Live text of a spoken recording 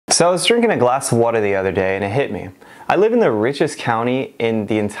So I was drinking a glass of water the other day and it hit me. I live in the richest county in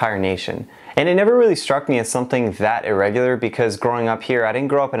the entire nation. And it never really struck me as something that irregular because growing up here, I didn't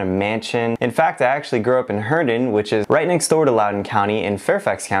grow up in a mansion. In fact, I actually grew up in Herndon, which is right next door to Loudoun County in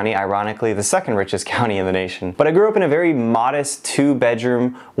Fairfax County, ironically the second richest county in the nation. But I grew up in a very modest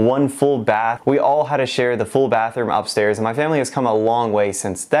 2-bedroom, 1 full bath. We all had to share the full bathroom upstairs, and my family has come a long way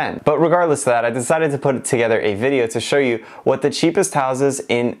since then. But regardless of that, I decided to put together a video to show you what the cheapest houses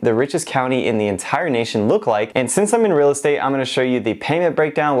in the richest county in the entire nation look like. And since I'm in real estate, I'm going to show you the payment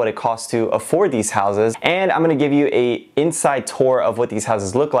breakdown, what it costs to afford these houses, and I'm going to give you a inside tour of what these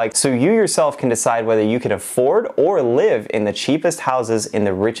houses look like so you yourself can decide whether you can afford or live in the cheapest houses in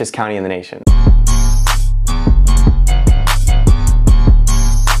the richest county in the nation.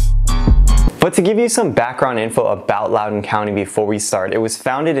 But to give you some background info about Loudoun County before we start, it was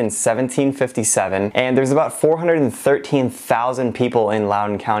founded in 1757 and there's about 413,000 people in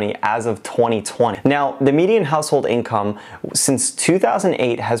Loudoun County as of 2020. Now, the median household income since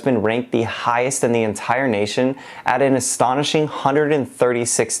 2008 has been ranked the highest in the entire nation at an astonishing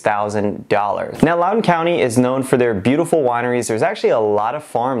 $136,000. Now, Loudoun County is known for their beautiful wineries. There's actually a lot of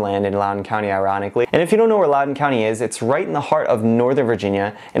farmland in Loudoun County, ironically. And if you don't know where Loudoun County is, it's right in the heart of Northern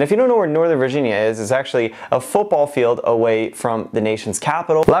Virginia. And if you don't know where Northern Virginia is actually a football field away from the nation's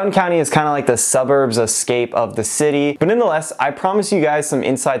capital. Loudoun County is kind of like the suburbs escape of the city, but nonetheless, I promise you guys some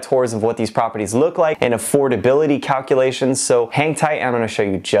inside tours of what these properties look like and affordability calculations, so hang tight and I'm going to show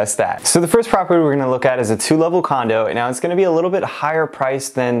you just that. So the first property we're going to look at is a 2-level condo, and now it's going to be a little bit higher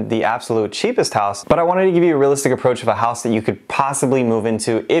priced than the absolute cheapest house, but I wanted to give you a realistic approach of a house that you could possibly move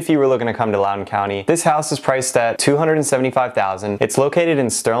into if you were looking to come to Loudoun County. This house is priced at $275,000. It's located in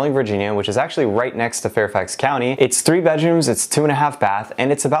Sterling, Virginia, which is actually right next to Fairfax County. It's 3 bedrooms, it's 2.5 bath,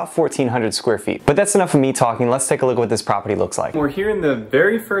 and it's about 1,400 square feet. But that's enough of me talking. Let's take a look at what this property looks like. We're here in the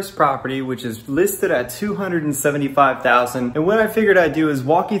very first property, which is listed at $275,000. And what I figured I'd do is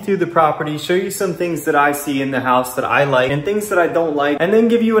walk you through the property, show you some things that I see in the house that I like and things that I don't like, and then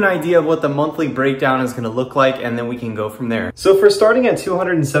give you an idea of what the monthly breakdown is going to look like, and then we can go from there. So for starting at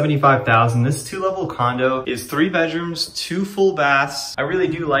 $275,000, this 2-level condo is 3 bedrooms, 2 full baths. I really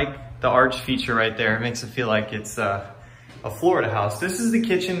do like the arch feature right there. It makes it feel like it's a Florida house. This is the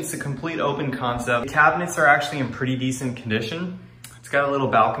kitchen. It's a complete open concept. The cabinets are actually in pretty decent condition. It's got a little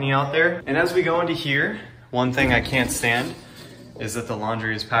balcony out there. And as we go into here, one thing I can't stand is that the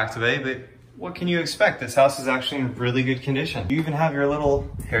laundry is packed away, but what can you expect? This house is actually in really good condition. You even have your little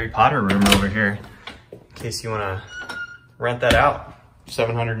Harry Potter room over here in case you want to rent that out.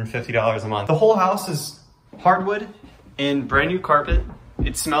 $750 a month. The whole house is hardwood and brand new carpet.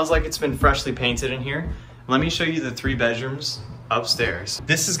 It smells like it's been freshly painted in here. Let me show you the 3 bedrooms upstairs.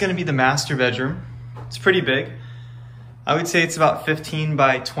 This is gonna be the master bedroom. It's pretty big. I would say it's about 15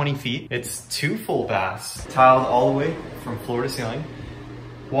 by 20 feet. It's 2 full baths, tiled all the way from floor to ceiling.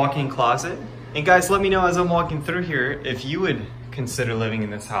 Walk-in closet. And guys, let me know as I'm walking through here if you would consider living in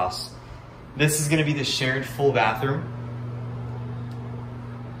this house. This is gonna be the shared full bathroom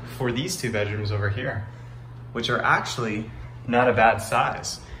for these 2 bedrooms over here, which are actually not a bad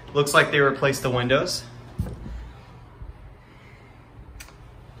size. Looks like they replaced the windows.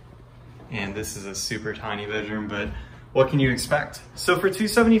 And this is a super tiny bedroom, but what can you expect? So for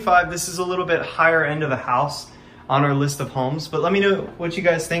 $275,000, this is a little bit higher end of a house on our list of homes, but let me know what you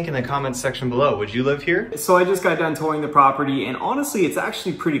guys think in the comments section below. Would you live here? So I just got done touring the property, and honestly, it's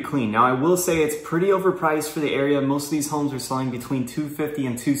actually pretty clean. Now, I will say it's pretty overpriced for the area. Most of these homes are selling between $250,000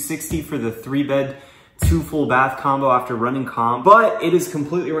 and $260,000 for the 3-bed, 2 full bath combo after running comp, but it is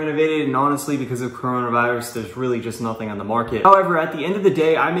completely renovated, and honestly, because of coronavirus, there's really just nothing on the market. However, at the end of the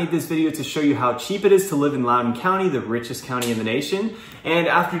day, I made this video to show you how cheap it is to live in Loudoun County, the richest county in the nation. And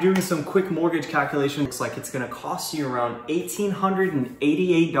after doing some quick mortgage calculations, it looks like it's gonna cost you around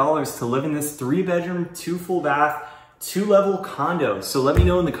 $1,888 to live in this 3-bedroom, 2 full bath, 2-level condo. So let me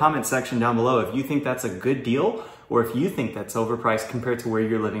know in the comment section down below if you think that's a good deal or if you think that's overpriced compared to where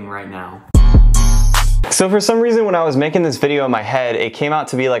you're living right now. So for some reason, when I was making this video in my head, it came out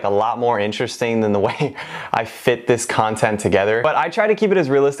to be like a lot more interesting than the way I fit this content together. But I try to keep it as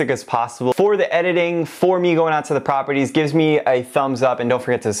realistic as possible. For the editing, for me going out to the properties, gives me a thumbs up, and don't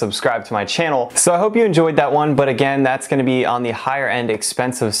forget to subscribe to my channel. So I hope you enjoyed that one, but again, that's gonna be on the higher end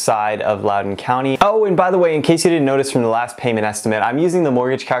expensive side of Loudoun County. Oh, and by the way, in case you didn't notice from the last payment estimate, I'm using the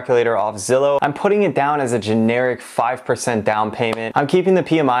mortgage calculator off Zillow. I'm putting it down as a generic 5% down payment. I'm keeping the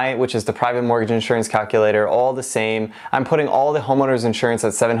PMI, which is the private mortgage insurance calculator, calculator, all the same. I'm putting all the homeowner's insurance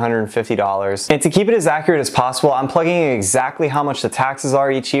at $750. And to keep it as accurate as possible, I'm plugging in exactly how much the taxes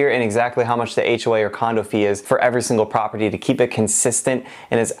are each year and exactly how much the HOA or condo fee is for every single property to keep it consistent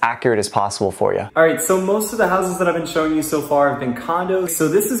and as accurate as possible for you. All right, so most of the houses that I've been showing you so far have been condos. So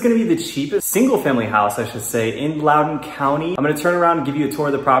this is gonna be the cheapest single family house, I should say, in Loudoun County. I'm gonna turn around and give you a tour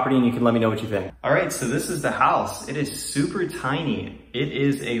of the property and you can let me know what you think. All right, so this is the house. It is super tiny. It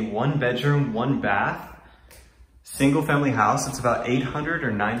is a 1-bedroom, 1-bath, single family house. It's about 800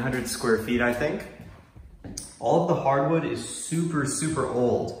 or 900 square feet, I think. All of the hardwood is super, super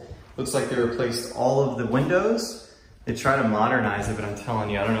old. Looks like they replaced all of the windows. They try to modernize it, but I'm telling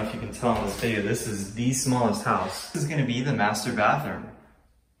you, I don't know if you can tell in this video, this is the smallest house. This is gonna be the master bathroom.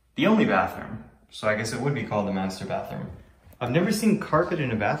 The only bathroom. So I guess it would be called the master bathroom. I've never seen carpet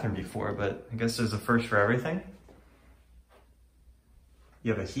in a bathroom before, but I guess there's a first for everything.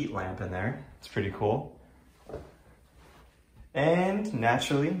 You have a heat lamp in there. It's pretty cool. And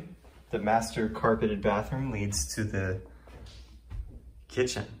naturally, the master carpeted bathroom leads to the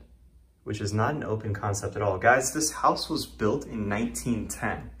kitchen, which is not an open concept at all. Guys, this house was built in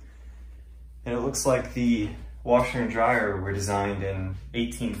 1910. And it looks like the washer and dryer were designed in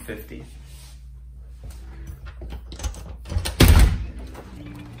 1850.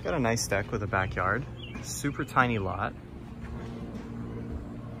 Got a nice deck with a backyard, super tiny lot.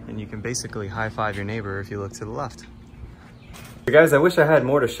 And you can basically high-five your neighbor if you look to the left. Guys, I wish I had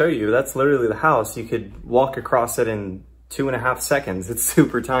more to show you. That's literally the house. You could walk across it in 2.5 seconds. It's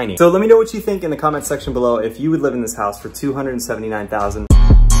super tiny. So let me know what you think in the comment section below if you would live in this house for $279,000.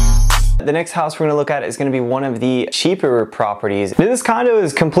 The next house we're gonna look at is gonna be one of the cheaper properties. This condo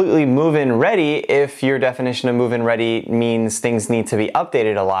is completely move-in ready if your definition of move-in ready means things need to be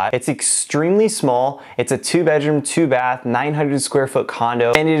updated a lot. It's extremely small. It's a 2-bedroom, 2-bath, 900 square foot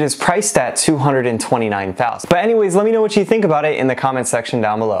condo, and it is priced at $229,000. But anyways, let me know what you think about it in the comment section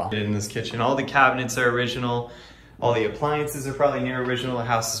down below. In this kitchen, all the cabinets are original. All the appliances are probably near original. The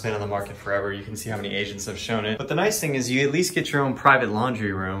house has been on the market forever. You can see how many agents have shown it. But the nice thing is you at least get your own private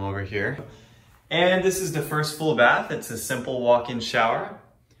laundry room over here. And this is the first full bath. It's a simple walk-in shower.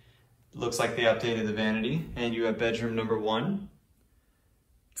 Looks like they updated the vanity. And you have bedroom number 1.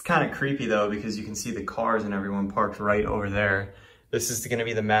 It's kind of creepy though because you can see the cars and everyone parked right over there. This is gonna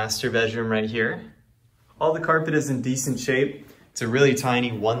be the master bedroom right here. All the carpet is in decent shape. It's a really tiny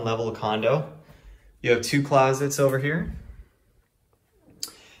 1-level condo. You have 2 closets over here.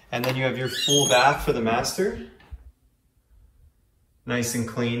 And then you have your full bath for the master. Nice and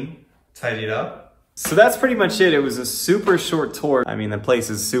clean, tidied up. So that's pretty much it. It was a super short tour. I mean, the place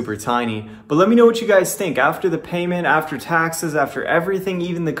is super tiny, but let me know what you guys think. After the payment, after taxes, after everything,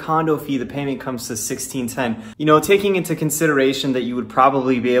 even the condo fee, the payment comes to $1,610. You know, taking into consideration that you would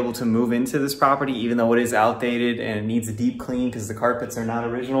probably be able to move into this property, even though it is outdated and it needs a deep clean because the carpets are not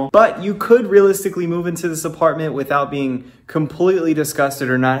original. But you could realistically move into this apartment without being completely disgusted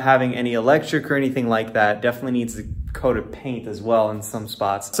or not having any electric or anything like that. Definitely needs a coat of paint as well in some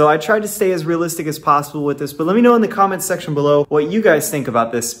spots. So I tried to stay as realistic as possible with this, but let me know in the comments section below what you guys think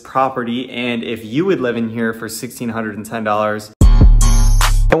about this property and if you would live in here for $1,610.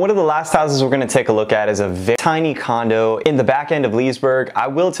 And one of the last houses we're going to take a look at is a very tiny condo in the back end of Leesburg. I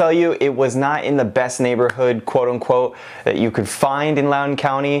will tell you, it was not in the best neighborhood, quote unquote, that you could find in Loudoun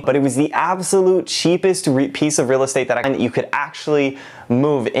County, but it was the absolute cheapest piece of real estate that you could actually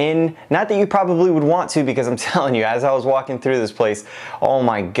move in. Not that you probably would want to, because I'm telling you, as I was walking through this place, oh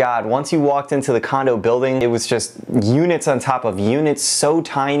my God, once you walked into the condo building, it was just units on top of units, so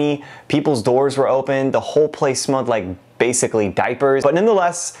tiny. People's doors were open. The whole place smelled like basically diapers. But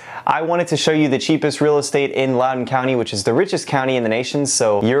nonetheless, I wanted to show you the cheapest real estate in Loudoun County, which is the richest county in the nation,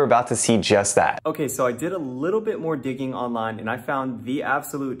 so you're about to see just that. Okay, so I did a little bit more digging online and I found the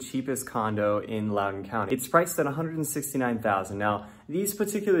absolute cheapest condo in Loudoun County. It's priced at $169,000. Now, these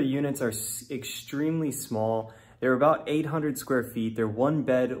particular units are extremely small. They're about 800 square feet. They're 1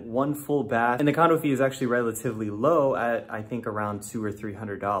 bed, 1 full bath. And the condo fee is actually relatively low at, I think, around $200 or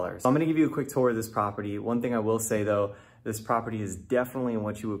 $300. So I'm gonna give you a quick tour of this property. One thing I will say though, this property is definitely in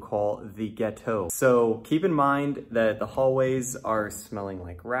what you would call the ghetto. So keep in mind that the hallways are smelling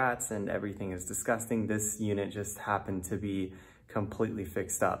like rats and everything is disgusting. This unit just happened to be completely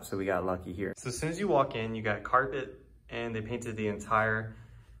fixed up, so we got lucky here. So as soon as you walk in, you got carpet and they painted the entire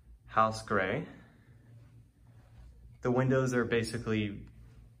house gray. The windows are basically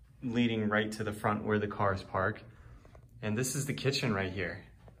leading right to the front where the cars park. And this is the kitchen right here.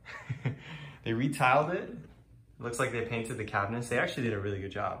 They retiled it. Looks like they painted the cabinets. They actually did a really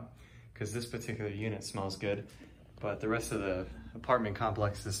good job because this particular unit smells good, but the rest of the apartment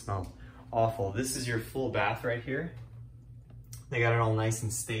complexes smell awful. This is your full bath right here. They got it all nice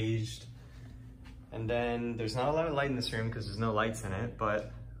and staged. And then there's not a lot of light in this room because there's no lights in it,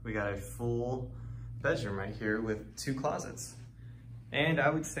 but we got a full bedroom right here with 2 closets. And I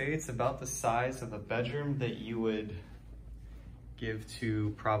would say it's about the size of a bedroom that you would give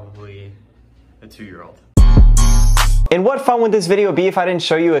to probably a 2-year-old. And what fun would this video be if I didn't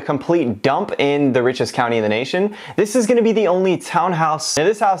show you a complete dump in the richest county in the nation? This is gonna be the only townhouse. Now,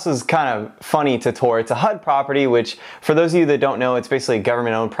 this house is kind of funny to tour. It's a HUD property, which for those of you that don't know, it's basically a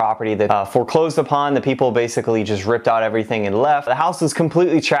government-owned property that foreclosed upon. The people basically just ripped out everything and left. The house is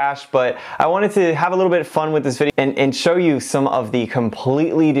completely trashed, but I wanted to have a little bit of fun with this video and show you some of the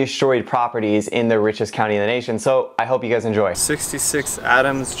completely destroyed properties in the richest county in the nation. So I hope you guys enjoy. 66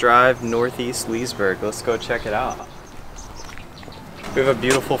 Adams Drive, Northeast Leesburg. Let's go check it out. We have a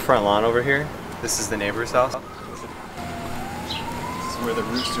beautiful front lawn over here. This is the neighbor's house. This is where the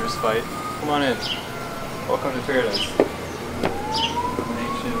roosters fight. Come on in. Welcome to paradise.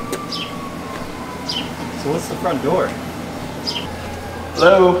 So what's the front door?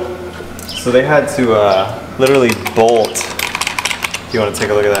 Hello? So they had to literally bolt, if you want to take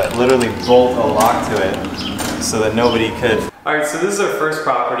a look at that, literally bolt a lock to it so that nobody could. Alright, so this is our first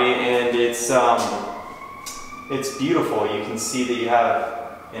property and it's beautiful. You can see that you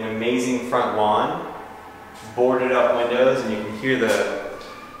have an amazing front lawn, boarded up windows, and you can hear the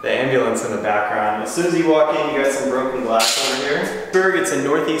ambulance in the background. As soon as you walk in, you got some broken glass over here. Leesburg, it's in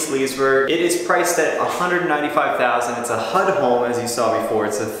Northeast Leesburg. It is priced at $195,000. It's a HUD home, as you saw before.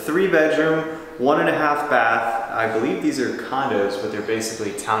 It's a 3-bedroom, 1.5 bath. I believe these are condos, but they're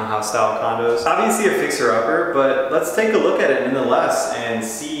basically townhouse style condos. Obviously a fixer-upper, but let's take a look at it nonetheless and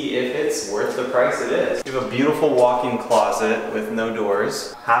see if it's worth the price it is. We have a beautiful walk-in closet with no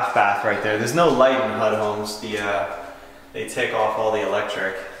doors. Half bath right there. There's no light in HUD homes. They take off all the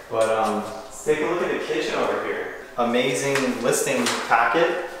electric. But let's take a look at the kitchen over here. Amazing listing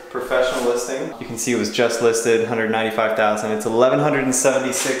packet. Professional listing. You can see it was just listed, $195,000. It's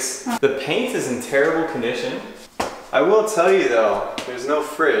 $1,176. The paint is in terrible condition. I will tell you though, there's no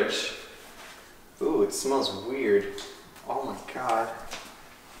fridge. Ooh, it smells weird. Oh my god.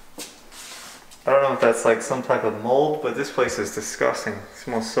 I don't know if that's like some type of mold, but this place is disgusting. It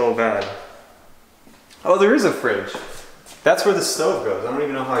smells so bad. Oh, there is a fridge. That's where the stove goes. I don't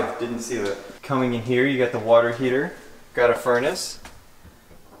even know how I didn't see that. Coming in here, you got the water heater, got a furnace.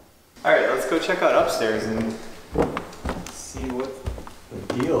 All right, let's go check out upstairs and see what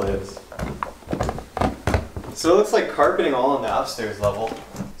the deal is. So it looks like carpeting all on the upstairs level.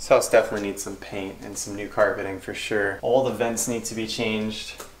 This house definitely needs some paint and some new carpeting for sure. All the vents need to be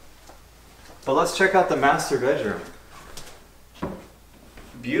changed. But let's check out the master bedroom.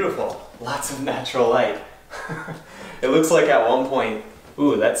 Beautiful, lots of natural light. It looks like at one point,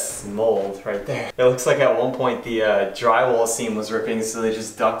 ooh, that's mold right there. It looks like at one point the drywall seam was ripping, so they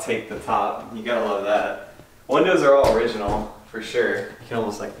just duct taped the top. You gotta love that. Windows are all original, for sure. You can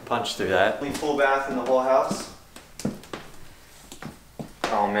almost like punch through that. Full bath in the whole house.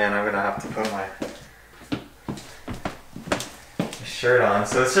 Oh man, I'm gonna have to put my shirt on.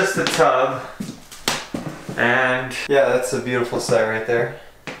 So it's just a tub. And yeah, that's a beautiful sight right there.